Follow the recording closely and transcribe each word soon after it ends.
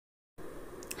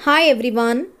Hi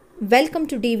everyone, welcome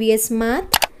to DVS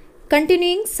Math,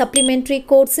 continuing supplementary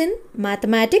course in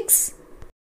mathematics.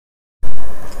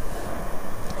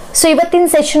 So ಇವತ್ತಿನ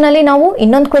session ಅಲ್ಲಿ ನಾವು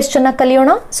ಇನ್ನೊಂದು question ಅನ್ನು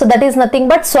ಕಲಿಯೋಣ. So that is nothing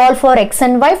but solve for x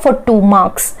and y for 2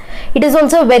 marks. It is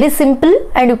also very simple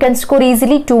and you can score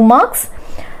easily 2 marks.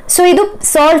 So ಇದು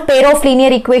solve pair of linear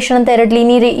equation ಅಂತ ಎರಡು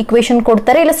linear equation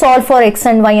ಕೊಡ್ತಾರೆ, ಇಲ್ಲ solve for x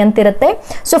and y ಅಂತ ಇರುತ್ತೆ.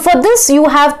 So for this you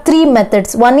have 3 methods.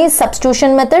 One is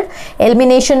substitution method,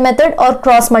 elimination method or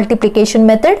cross multiplication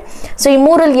method. So ಈ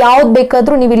ಮೂರಲ್ಲಿ ಯಾವುದು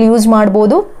ಬೇಕಾದರೂ ನೀವು ಇಲ್ಲಿ ಯೂಸ್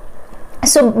ಮಾಡಬಹುದು.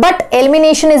 So but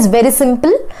elimination is very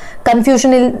simple,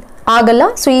 confusion ಆಗಲ್ಲ,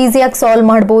 ಸೊ ಈಸಿಯಾಗಿ ಸಾಲ್ವ್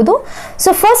ಮಾಡಬಹುದು. ಸೊ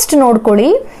ಫಸ್ಟ್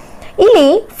ನೋಡ್ಕೊಳ್ಳಿ, ಇಲ್ಲಿ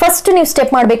ಫಸ್ಟ್ ನೀವು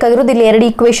ಸ್ಟೆಪ್ ಮಾಡಬೇಕಾಗಿರೋದು, ಇಲ್ಲಿ ಎರಡು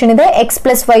ಈಕ್ವೇಶನ್ ಇದೆ, x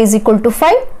plus Y is equal to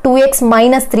 5, 2x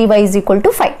minus 3y is equal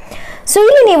to 5. So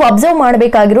ಇಲ್ಲಿ ನೀವು ಅಬ್ಸರ್ವ್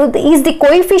ಮಾಡಬೇಕಾಗಿರೋದು, is the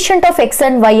coefficient of x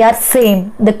and y are same.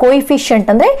 The coefficient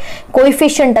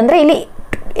ಅಂದ್ರೆ ಇಲ್ಲಿ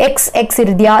x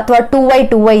ಇದೆಯಾ, ಅಥವಾ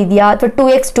 2y ಇದೆಯಾ, ಅಥವಾ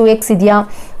 2x ಇದೆಯಾ,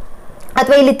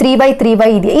 ಅಥವಾ ಇಲ್ಲಿ 3y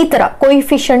ಇದೆಯಾ, ಈ ತರ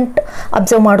ಕೋಯಿಫಿಷಿಯಂಟ್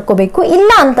ಅಬ್ಸರ್ವ್ ಮಾಡ್ಕೋಬೇಕು.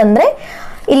 ಇಲ್ಲ ಅಂತಂದ್ರೆ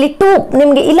ಇಲ್ಲಿ 2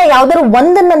 ನಿಮಗೆ ಇಲ್ಲ ಯಾವ್ದಾದ್ರು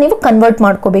ಒಂದನ್ನ ನೀವು ಕನ್ವರ್ಟ್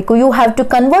ಮಾಡ್ಕೋಬೇಕು. You have to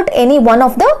convert any one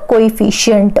of the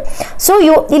coefficient. So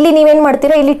ಇಲ್ಲಿ ನೀವೇನ್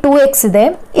ಮಾಡ್ತೀರಾ, ಇಲ್ಲಿ 2x ಇದೆ,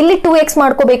 ಇಲ್ಲಿ 2x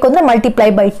ಮಾಡ್ಕೋಬೇಕು ಅಂದ್ರೆ ಮಲ್ಟಿಪ್ಲೈ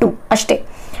ಬೈ 2 ಅಷ್ಟೇ.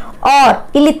 ಆರ್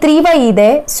ಇಲ್ಲಿ 3y ಇದೆ,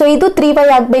 ಸೊ ಇದು 3y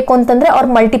ಆಗಬೇಕು ಅಂತಂದ್ರೆ ಆರ್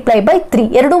ಮಲ್ಟಿಪ್ಲೈ ಬೈ 3.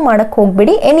 ಎರಡು ಮಾಡಕ್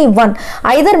ಹೋಗ್ಬೇಡಿ, ಎನಿ ಒನ್.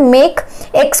 ಐದರ್ make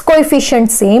x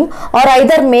coefficient same R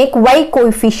ಐದರ್ make y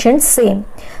coefficient same.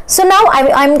 So ನಾವು I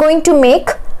am going to make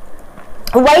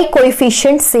y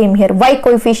coefficient same here. y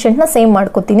coefficient ನ ಸೇಮ್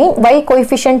ಮಾಡ್ಕೋತೀನಿ. y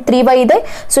ಕೋಯಿಫಿಷಿಯಂಟ್ 3y ಇದೆ,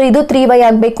 so ಇದು 3y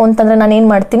ಆಗಬೇಕು ಅಂತಂದ್ರೆ ನಾನು ಏನ್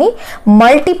ಮಾಡ್ತೀನಿ,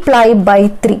 ಮಲ್ಟಿಪ್ಲೈ ಬೈ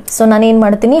 3. ಸೊ ನಾನು ಏನ್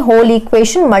ಮಾಡ್ತೀನಿ, ಹೋಲ್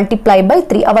ಈಕ್ವೇಶನ್ ಮಲ್ಟಿಪ್ಲೈ ಬೈ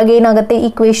 3. ಅವಾಗ ಏನಾಗುತ್ತೆ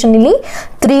ಈಕ್ವೇಶನ್ ಇಲ್ಲಿ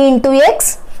 3 into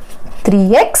X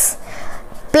 3x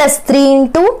plus 3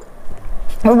 into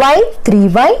y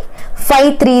 3y 5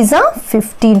 3s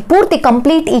 15. ಪೂರ್ತಿ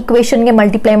ಕಂಪ್ಲೀಟ್ ಈಕ್ವೇಶನ್ ಗೆ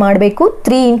ಮಲ್ಟಿಪ್ಲೈ ಮಾಡಬೇಕು.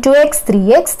 3 into X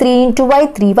 3x 3 into y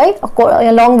 3y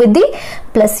along with the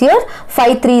plus here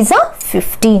 5 3s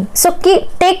 15. So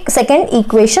take second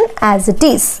equation as it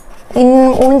is.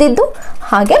 ಉಳಿದಿದ್ದು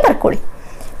ಹಾಗೆ ಬರ್ಕೊಳ್ಳಿ.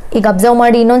 ಈಗ observe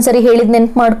ಮಾಡಿ, ಇನ್ನೊಂದ್ಸರಿ ಹೇಳಿದ್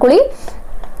ನೆನ್ಪು ಮಾಡ್ಕೊಳ್ಳಿ.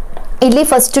 ಇಲ್ಲಿ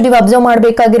ಫಸ್ಟ್ ನೀವು ಅಬ್ಸರ್ವ್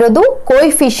ಮಾಡಬೇಕಾಗಿರೋದು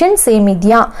ಕೋಯಿಫಿಷಿಯಂಟ್ ಸೇಮ್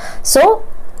ಇದೆಯಾ. ಸೊ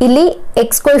ಇಲ್ಲಿ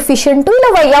ಎಕ್ಸ್ ಕೋಯಿಫಿಷಿಯಂಟ್ ಇಲ್ಲ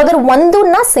ವೈ ಯಾವ್ದಾದ್ರು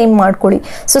ಒಂದನ್ನ ಸೇಮ್ ಮಾಡ್ಕೊಳ್ಳಿ.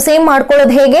 ಸೊ ಸೇಮ್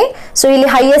ಮಾಡ್ಕೊಳ್ಳೋದು ಹೇಗೆ, ಸೊ ಇಲ್ಲಿ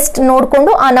ಹೈಯೆಸ್ಟ್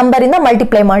ನೋಡ್ಕೊಂಡು ಆ ನಂಬರ್ ಇಂದ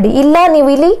ಮಲ್ಟಿಪ್ಲೈ ಮಾಡಿ. ಇಲ್ಲ ನೀವು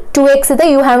ಇಲ್ಲಿ 2x ಇದೆ,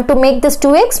 you have to make this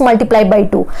 2x multiply by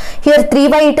 2. Here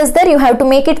 3y it is there, you have to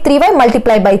make it 3y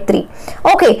multiply by 3.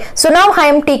 Okay, so now I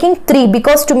am taking 3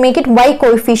 because to make it y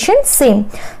coefficient same.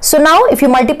 So now if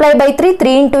you multiply by 3,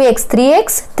 3 into X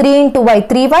 3x 3 into y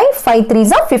 3y 5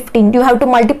 3s 15. You have to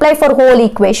multiply for hole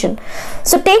equation.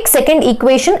 So take second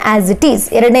equation as it is.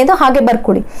 ಎರಡನೇದು ಹಾಗೆ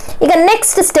ಬರ್ಕೊಡಿ. ಈಗ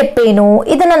next step ಏನು,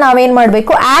 ಇದನ್ನ ನಾವೇನ್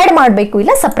ಮಾಡಬೇಕು, add ಮಾಡಬೇಕು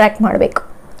ಇಲ್ಲ subtract ಮಾಡಬೇಕು.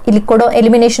 ಇಲ್ಲಿ ಕೊಡೋ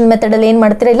ಎಲಿಮಿನೇಷನ್ ಮೆಥಡ್ ಅಲ್ಲಿ ಏನ್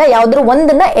ಮಾಡ್ತೀರಾ, ಇಲ್ಲ ಯಾವ್ದಾದ್ರು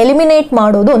ಒಂದನ್ನ ಎಲಿಮಿನೇಟ್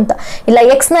ಮಾಡೋದು ಅಂತ. ಇಲ್ಲ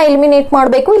ಎಕ್ಸ್ ನ ಎಲಿಮಿನೇಟ್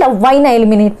ಮಾಡಬೇಕು, ಇಲ್ಲ ವೈ ನ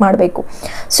ಎಲಿಮಿನೇಟ್ ಮಾಡಬೇಕು.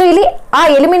 ಸೊ ಇಲ್ಲಿ ಆ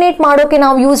ಎಲಿಮಿನೇಟ್ ಮಾಡೋಕೆ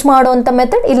ನಾವು ಯೂಸ್ ಮಾಡುವಂತ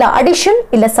ಮೆಥಡ್ ಇಲ್ಲ ಅಡಿಷನ್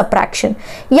ಇಲ್ಲ ಸಬ್ಟ್ರಾಕ್ಷನ್.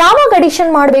 ಯಾವಾಗ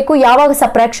ಅಡಿಷನ್ ಮಾಡಬೇಕು ಯಾವಾಗ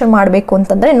ಸಬ್ಟ್ರಾಕ್ಷನ್ ಮಾಡಬೇಕು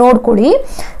ಅಂತಂದ್ರೆ ನೋಡ್ಕೊಳ್ಳಿ,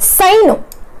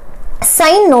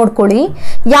 ಸೈನ್ ನೋಡ್ಕೊಳ್ಳಿ.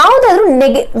 ಯಾವ್ದಾದ್ರು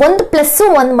ಒಂದು ಪ್ಲಸ್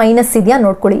ಒಂದು ಮೈನಸ್ ಇದೆಯಾ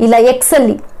ನೋಡ್ಕೊಳ್ಳಿ. ಇಲ್ಲ ಎಕ್ಸ್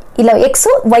ಅಲ್ಲಿ ಇಲ್ಲ ಎಕ್ಸ್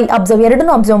ವೈ ಅಬ್ಸರ್ವ್,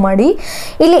 ಎರಡನ್ನೂ ಅಬ್ಸರ್ವ್ ಮಾಡಿ.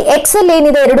 ಇಲ್ಲಿ ಎಕ್ಸ್ ಅಲ್ಲಿ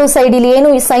ಏನಿದೆ ಎರಡು ಸೈಡ್, ಇಲ್ಲಿ ಏನು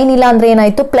ಸೈನ್ ಇಲ್ಲ ಅಂದ್ರೆ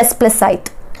ಏನಾಯ್ತು, ಪ್ಲಸ್ ಪ್ಲಸ್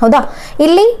ಆಯ್ತು, ಹೌದಾ.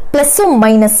 ಇಲ್ಲಿ ಪ್ಲಸ್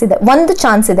ಮೈನಸ್ ಇದೆ, ಒಂದು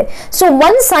ಚಾನ್ಸ್ ಇದೆ. ಸೊ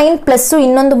ಒಂದ್ ಸೈನ್ ಪ್ಲಸ್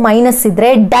ಇನ್ನೊಂದು ಮೈನಸ್ ಇದ್ರೆ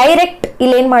ಡೈರೆಕ್ಟ್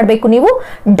ಇಲ್ಲಿ ಏನ್ ಮಾಡ್ಬೇಕು, ನೀವು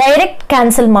ಡೈರೆಕ್ಟ್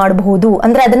ಕ್ಯಾನ್ಸಲ್ ಮಾಡಬಹುದು.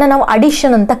 ಅಂದ್ರೆ ಅದನ್ನ ನಾವು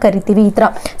ಅಡಿಷನ್ ಅಂತ ಕರಿತೀವಿ. ಈ ತರ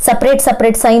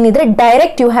ಸಪರೇಟ್ ಸೈನ್ ಇದ್ರೆ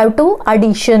direct you have to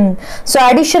addition. So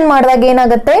addition ಮಾಡಿದಾಗ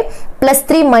ಏನಾಗುತ್ತೆ,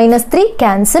 +3 - 3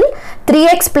 ಕ್ಯಾನ್ಸಲ್,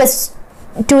 3x ಪ್ಲಸ್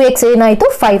 2x ಏನಾಯ್ತು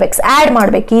 5x. ಆಡ್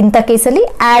ಮಾಡಬೇಕು, ಇಂಥ ಕೇಸಲ್ಲಿ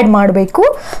ಆಡ್ ಮಾಡಬೇಕು.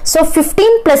 ಸೊ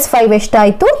 15 ಪ್ಲಸ್ 5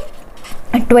 ಎಷ್ಟಾಯ್ತು,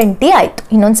 20 ಆಯ್ತು.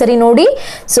 ಇನ್ನೊಂದ್ಸರಿ ನೋಡಿ.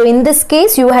 So in this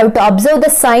case you have to observe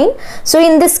the sign. So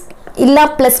in this ಇಲ್ಲ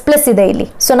ಪ್ಲಸ್ ಇದೆ ಇಲ್ಲಿ.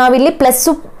 ಸೊ ನಾವಿಲ್ಲಿ ಪ್ಲಸ್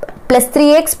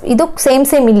 3x ಇದು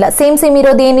ಸೇಮ್ ಇಲ್ಲ. ಸೇಮ್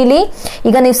ಇರೋದು ಏನಿಲ್ಲಿ,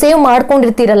 ಈಗ ನೀವು ಸೇವ್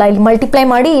ಮಾಡ್ಕೊಂಡಿರ್ತೀರಲ್ಲ, ಇಲ್ಲಿ ಮಲ್ಟಿಪ್ಲೈ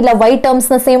ಮಾಡಿ ಇಲ್ಲ y ಟರ್ಮ್ಸ್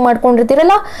ನ ಸೇವ್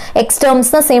ಮಾಡ್ಕೊಂಡಿರ್ತೀರಲ್ಲ, x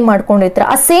ಟರ್ಮ್ಸ್ ನ ಸೇವ್ ಮಾಡ್ಕೊಂಡಿರ್ತೀರ.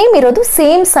 ಆ ಸೇಮ್ ಇರೋದು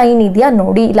ಸೇಮ್ ಸೈನ್ ಇದೆಯಾ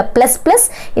ನೋಡಿ, ಇಲ್ಲ ಪ್ಲಸ್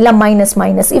ಇಲ್ಲ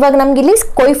ಮೈನಸ್. ಇವಾಗ ನಮ್ಗೆ ಇಲ್ಲಿ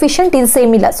ಕೋಯಿಫಿಷಿಯಂಟ್ ಇದು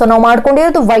ಸೇಮ್ ಇಲ್ಲ. ಸೊ ನಾವು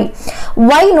ಮಾಡ್ಕೊಂಡಿರೋದು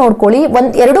y ನೋಡ್ಕೊಳ್ಳಿ.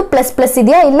 ಎರಡು ಪ್ಲಸ್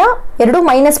ಇದೆಯಾ, ಇಲ್ಲ ಎರಡು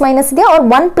ಮೈನಸ್ ಇದೆಯಾ, R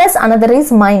one plus another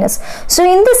is minus. So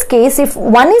in this case if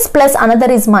one is plus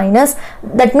another is minus,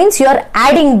 that means you are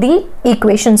adding the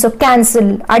equation. So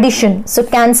cancel addition. So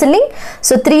cancelling,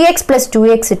 so 3x plus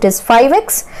 2x it is 5x,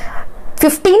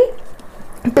 15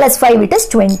 plus 5 it is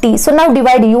 20. So now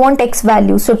divide, you want x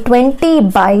value, so 20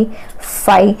 by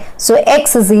 5, so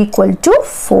x is equal to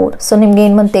 4. So nimge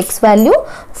ಏನು ಬಂತು, x value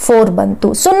 4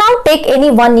 ಬಂತು. So now take any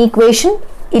one equation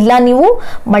ಇಲ್ಲ ನೀವು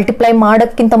multiply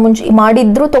ಮಾಡೋಕ್ಕಿಂತ ಮುಂಚೆ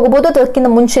ಮಾಡಿದ್ರು ತಗೋಬಹುದು,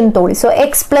 ಅದಕ್ಕಿಂತ ಮುಂಚೆ ತಗೊಳ್ಳಿ. So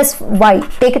X plus Y,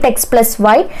 take it X plus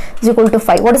Y is equal to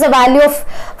 5. What is the value of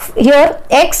here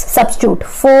X? Substitute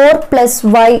 4 plus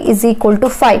y is equal to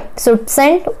 5. So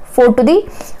send 4 to the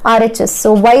RHS. So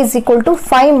y is equal to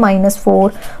 5 minus 4,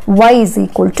 y is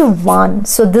equal to 1.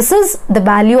 So this is the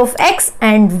value of x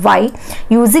and y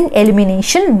using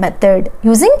elimination method.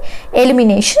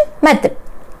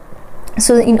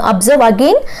 So in observe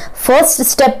again, first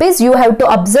step is you have to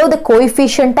observe the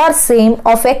coefficient are same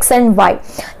of x and y.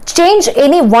 Change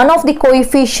any one of the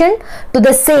coefficient to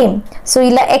the same. So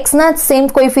illa x na same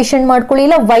coefficient ಮಾಡ್ಕೊಳ್ಳಿ,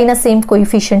 ಇಲ್ಲ y na same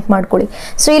coefficient ಮಾಡ್ಕೊಳ್ಳಿ.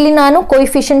 So ಇಲ್ಲಿ ನಾನು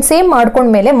coefficient same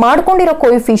ಮಾಡ್ಕೊಂಡ್ಮೇಲೆ ಮಾಡ್ಕೊಂಡಿರೋ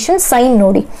coefficient sign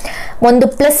ನೋಡಿ, ಒಂದು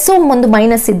plus ಒಂದು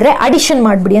ಮೈನಸ್ ಇದ್ರೆ ಅಡಿಷನ್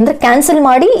ಮಾಡ್ಬಿಡಿ, ಅಂದ್ರೆ ಕ್ಯಾನ್ಸಲ್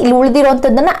ಮಾಡಿ ಇಲ್ಲಿ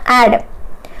ಉಳಿದಿರೋಂಥದ್ದನ್ನ ಆಡ್.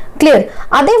 ಕ್ಲಿಯರ್?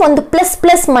 ಅದೇ ಒಂದು ಪ್ಲಸ್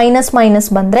ಪ್ಲಸ್ ಮೈನಸ್ ಮೈನಸ್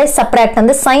ಬಂದ್ರೆ ಸಪ್ರಾಕ್ಟ್,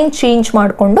 ಅಂದ್ರೆ ಸೈನ್ ಚೇಂಜ್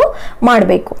ಮಾಡಿಕೊಂಡು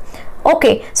ಮಾಡಬೇಕು.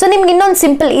 ಓಕೆ, ಸೊ ನಿಮ್ಗೆ ಇನ್ನೊಂದು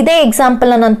ಸಿಂಪಲ್ ಇದೇ ಎಕ್ಸಾಂಪಲ್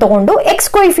ನಾನು ತಗೊಂಡು ಎಕ್ಸ್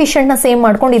ಕೋಯಿಫಿಷಿಯಂಟ್ ನ ಸೇಮ್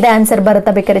ಮಾಡ್ಕೊಂಡು ಇದೇ ಆನ್ಸರ್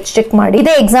ಬರುತ್ತಾ ಬೇಕಾದ್ರೆ ಚೆಕ್ ಮಾಡಿ.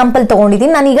 ಇದೇ ಎಕ್ಸಾಂಪಲ್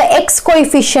ತಗೊಂಡಿದ್ದೀನಿ ನಾನೀಗ ಎಕ್ಸ್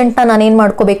ಕೋಯಿಫಿಷಿಯಂಟ್ ನ ನಾನು ಏನ್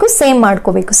ಮಾಡ್ಕೋಬೇಕು? ಸೇಮ್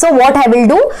ಮಾಡ್ಕೋಬೇಕು. So what I will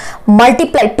do?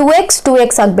 Multiply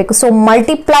 2x ಆಗಬೇಕು. So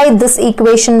multiply this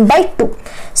equation by 2.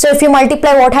 So if you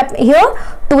multiply what happen here?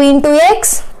 2 into x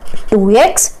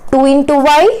 2x, 2 into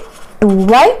y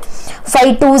 2y,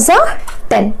 5 2s are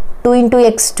 10. 2 into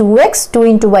x 2x, 2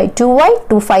 into y 2y,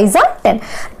 2 5s are 10.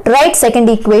 Write second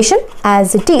equation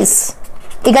as it is.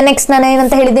 ಈಗ next ನಾನು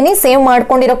ಏನಂತ ಹೇಳಿದ್ದೀನಿ? Save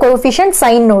ಮಾಡ್ಕೊಂಡಿರೋ coefficient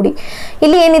sign ನೋಡಿ,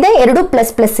 ಇಲ್ಲಿ ಏನಿದೆ? ಎರಡು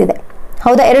plus plus ಇದೆ,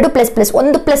 ಹೌದಾ? ಎರಡು ಪ್ಲಸ್ ಪ್ಲಸ್,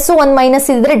 ಒಂದು ಪ್ಲಸ್ ಒಂದು ಮೈನಸ್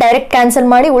ಇದ್ರೆ ಡೈರೆಕ್ಟ್ ಕ್ಯಾನ್ಸಲ್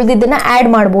ಮಾಡಿ ಉಳಿದಿದ್ದನ್ನ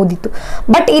ಆಡ್ ಮಾಡಬಹುದಿತ್ತು.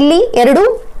 ಬಟ್ ಇಲ್ಲಿ ಎರಡು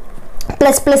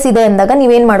ಪ್ಲಸ್ ಪ್ಲಸ್ ಇದೆ ಅಂದಾಗ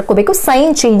ನೀವೇನ್ ಮಾಡ್ಕೋಬೇಕು?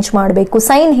 ಸೈನ್ ಚೇಂಜ್ ಮಾಡಬೇಕು.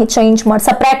 ಸೈನ್ ಚೇಂಜ್ ಮಾಡಿ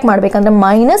ಸಪ್ರಾಕ್ಟ್ ಮಾಡ್ಬೇಕಂದ್ರೆ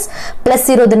ಮೈನಸ್ ಪ್ಲಸ್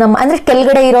ಇರೋದನ್ನ, ಅಂದ್ರೆ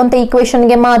ಕೆಳಗಡೆ ಇರೋಂಥ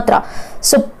ಈಕ್ವೇಶನ್ಗೆ ಮಾತ್ರ.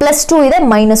 ಸೊ ಪ್ಲಸ್ 2 ಇದೆ,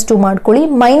 ಮೈನಸ್ 2 ಮಾಡ್ಕೊಳ್ಳಿ.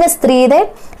 ಮೈನಸ್ 3 ಇದೆ,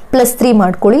 ಪ್ಲಸ್ 3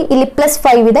 ಮಾಡ್ಕೊಳ್ಳಿ. ಇಲ್ಲಿ ಪ್ಲಸ್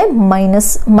 5 ಇದೆ,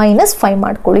 ಮೈನಸ್ 5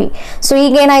 ಮಾಡ್ಕೊಳ್ಳಿ. ಸೊ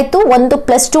ಈಗ ಏನಾಯ್ತು? ಒಂದು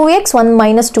ಪ್ಲಸ್ 2x, ಒಂದು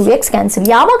ಮೈನಸ್ 2x ಕ್ಯಾನ್ಸಲ್.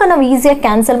 ಯಾವಾಗ ನಾವು ಈಸಿಯಾಗಿ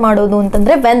ಕ್ಯಾನ್ಸಲ್ ಮಾಡೋದು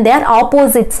ಅಂತಂದ್ರೆ when they are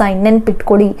opposite sign.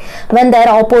 ನೆನ್ಪಿಟ್ಕೊಳ್ಳಿ, when they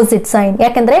are opposite sign.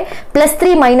 ಯಾಕಂದ್ರೆ ಪ್ಲಸ್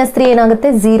 3 ಮೈನಸ್ 3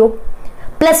 ಏನಾಗುತ್ತೆ? 0.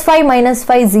 plus 5 minus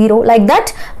 5 0, like that.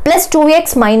 Plus 2x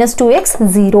minus 2x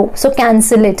 0. So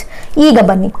cancel it. ಈಗ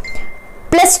ಬನ್ನಿ,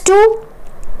 plus 2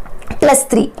 plus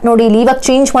 3 ನೋಡಿ, ಇಲ್ಲಿ ಇವಾಗ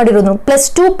ಚೇಂಜ್ ಮಾಡಿರೋದು. plus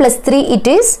 2 plus 3 it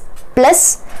is plus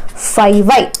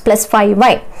 5y, plus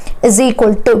 5y is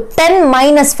equal to 10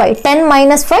 minus 5. 10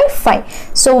 minus 5 5.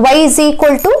 So y is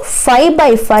equal to 5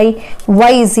 by 5,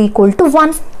 y is equal to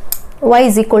 1. y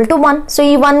is equal to 1. So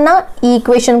ಈ 1 ನ ಈ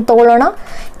equation ತಗೊಳ್ಳೋಣ.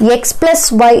 x plus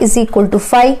y is equal to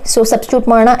 5. So substitute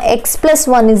ಮಾಡೋಣ. x plus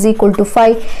 1 is equal to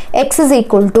 5. x is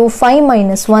equal to 5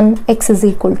 minus 1. x is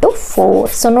equal to 4.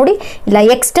 So ನೋಡಿ, ಇಲ್ಲ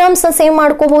x terms ನ same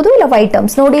ಮಾಡ್ಕೋಬಹುದು, ಇಲ್ಲ y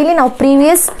terms. ನೋಡಿ ಇಲ್ಲಿ ನಾವು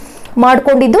ಪ್ರೀವಿಯಸ್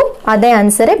ಮಾಡ್ಕೊಂಡಿದ್ದು ಅದೇ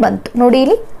ಆನ್ಸರೇ ಬಂತು. ನೋಡಿ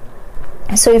ಇಲ್ಲಿ.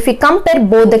 So if you compare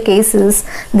both the cases,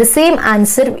 the same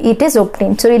answer it is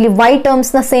obtained. So ಇಲ್ಲಿ y terms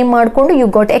na same ಮಾಡ್ಕೊಂಡು you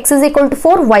got x is equal to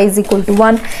 4, y is equal to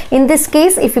 1. In this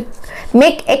case, if you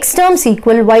make x terms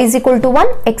equal, y is equal to 1,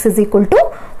 x is equal to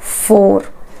 4.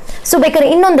 So ಬೇಕಾದ್ರೆ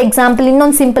ಇನ್ನೊಂದು example,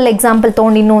 ಇನ್ನೊಂದು simple example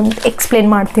ತೊಗೊಂಡು ಇನ್ನೊಂದು explain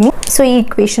ಮಾಡ್ತೀನಿ. So ಈ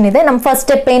equation ಇದೆ. ನಮ್ಮ first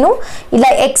step ಏನು? ಇಲ್ಲ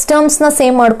ಎಕ್ಸ್ ಟರ್ಮ್ಸ್ ನ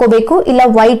ಸೇಮ್ ಮಾಡ್ಕೋಬೇಕು, ಇಲ್ಲ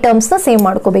ವೈ ಟರ್ಮ್ಸ್ ನ ಸೇಮ್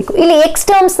ಮಾಡ್ಕೋಬೇಕು. ಇಲ್ಲಿ ಎಕ್ಸ್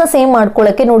ಟರ್ಮ್ಸ್ ನ ಸೇಮ್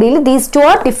ಮಾಡ್ಕೊಳ್ಳಕ್ಕೆ ನೋಡಿ, ಇಲ್ಲಿ ದೀಸ್ ಟು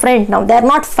ಆರ್ ಡಿಫರೆಂಟ್. ನಾವು ದೇ ಆರ್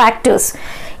ನಾಟ್ ಫ್ಯಾಕ್ಟರ್ಸ್.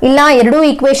 ಇಲ್ಲ ಎರಡು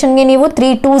ಈಕ್ವೇಶನ್ಗೆ ನೀವು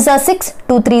 3 2s are 6,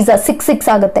 2 3s are 6 6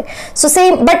 ಆಗುತ್ತೆ. So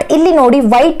same. ಬಟ್ ಇಲ್ಲಿ ನೋಡಿ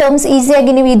ವೈ ಟರ್ಮ್ಸ್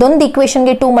ಈಸಿಯಾಗಿ ನೀವು ಇದೊಂದು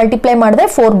ಈಕ್ವೇಶನ್ಗೆ 2 ಮಲ್ಟಿಪ್ಲೈ ಮಾಡಿದ್ರೆ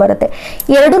 4 ಬರುತ್ತೆ.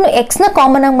 ಎರಡೂ ಎಕ್ಸ್ ನ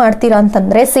ಕಾಮನ್ ಆಗಿ ಮಾಡ್ತೀರಾ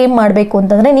ಅಂತಂದ್ರೆ, ಸೇಮ್ ಮಾಡಬೇಕು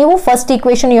ಅಂತಂದ್ರೆ ನೀವು first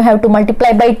equation you have to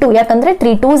multiply by 2. ಯಾಕಂದ್ರೆ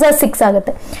 3 2s are 6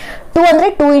 ಆಗುತ್ತೆ. 2 ಅಂದ್ರೆ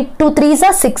 2 3s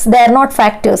are 6. They are not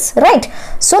factors, right?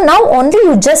 So now only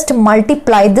you just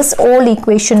multiply this whole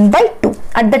equation by 2.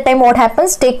 At that time what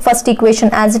happens? Take first equation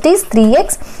as it is, 3x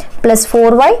plus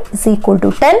 4y is equal to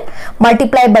 10.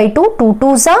 Multiply by 2. 2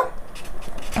 2s are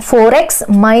 4x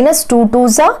minus 2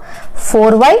 2s are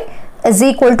 4y is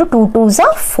equal to 2 2s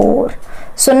are 4.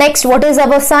 So next, what is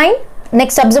our sign?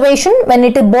 Next observation, when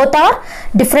it is both are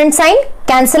different sign,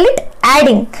 cancel it.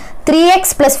 Adding 3x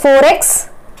plus 4x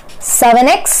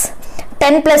 7x,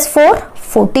 10 plus 4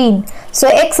 14. So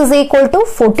x is equal to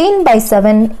 14 by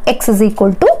 7, x is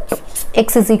equal to 2.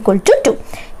 X is equal to 2.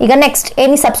 ಈಗ next,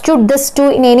 any substitute this 2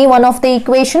 in any one of the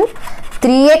equation.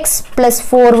 3x plus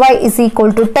 4y is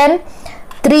equal to 10.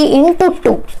 3 into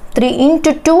 2. 3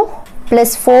 into 2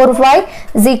 plus 4y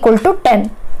is equal to 10.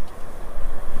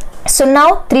 So now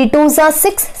 3 2s are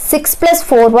 6. 6 plus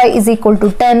 4y is equal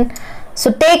to 10. So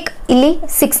take ಇಲ್ಲಿ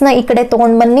 6 ನ ಈ ಕಡೆ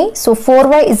ತಗೊಂಡು ಬನ್ನಿ. So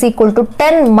 4y is equal to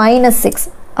 10 minus 6.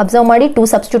 Observe ಮಾಡಿ, 2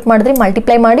 substitute ಮಾಡಿದ್ರೆ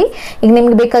multiply ಮಾಡಿ. ಈಗ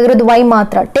ನಿಮ್ಗೆ ಬೇಕಾಗಿರೋದು y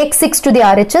ಮಾತ್ರ. Take 6 to the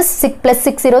RHS. 6 plus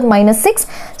 6 ಇರೋದು minus 6.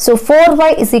 So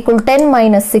 4y is equal to 10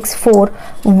 minus 6 4.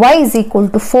 y is equal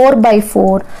to 4 by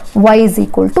 4. y is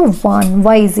equal to 1.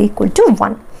 y is equal to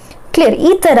 1. Clear?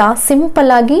 ಈ ಥರ ಸಿಂಪಲ್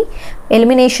ಆಗಿ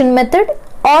elimination method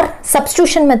R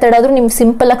substitution method ಆದರೂ ನೀವು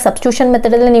simple ಆಗಿ substitution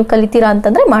ಮೆಥಡಲ್ಲಿ ನೀವು ಕಲಿತೀರಾ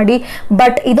ಅಂತಂದರೆ ಮಾಡಿ.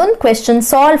 ಬಟ್ ಇದೊಂದು question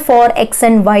solve for X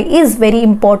and Y is very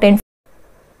important.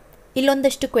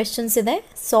 ಇಲ್ಲೊಂದಷ್ಟು questions ಇದೆ,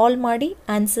 ಸಾಲ್ವ್ ಮಾಡಿ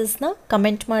ಆನ್ಸರ್ಸ್ನ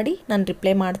ಕಮೆಂಟ್ ಮಾಡಿ, ನಾನು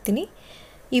ರಿಪ್ಲೈ ಮಾಡ್ತೀನಿ.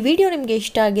 ಈ ವಿಡಿಯೋ ನಿಮಗೆ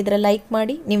ಇಷ್ಟ ಆಗಿದ್ರೆ ಲೈಕ್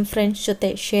ಮಾಡಿ, ನಿಮ್ಮ ಫ್ರೆಂಡ್ಸ್ ಜೊತೆ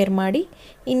ಶೇರ್ ಮಾಡಿ.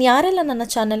 ಇನ್ನು ಯಾರೆಲ್ಲ ನನ್ನ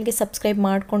ಚಾನಲ್ಗೆ ಸಬ್ಸ್ಕ್ರೈಬ್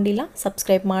ಮಾಡ್ಕೊಂಡಿಲ್ಲ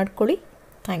ಸಬ್ಸ್ಕ್ರೈಬ್ ಮಾಡ್ಕೊಳ್ಳಿ.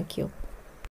 Thank you.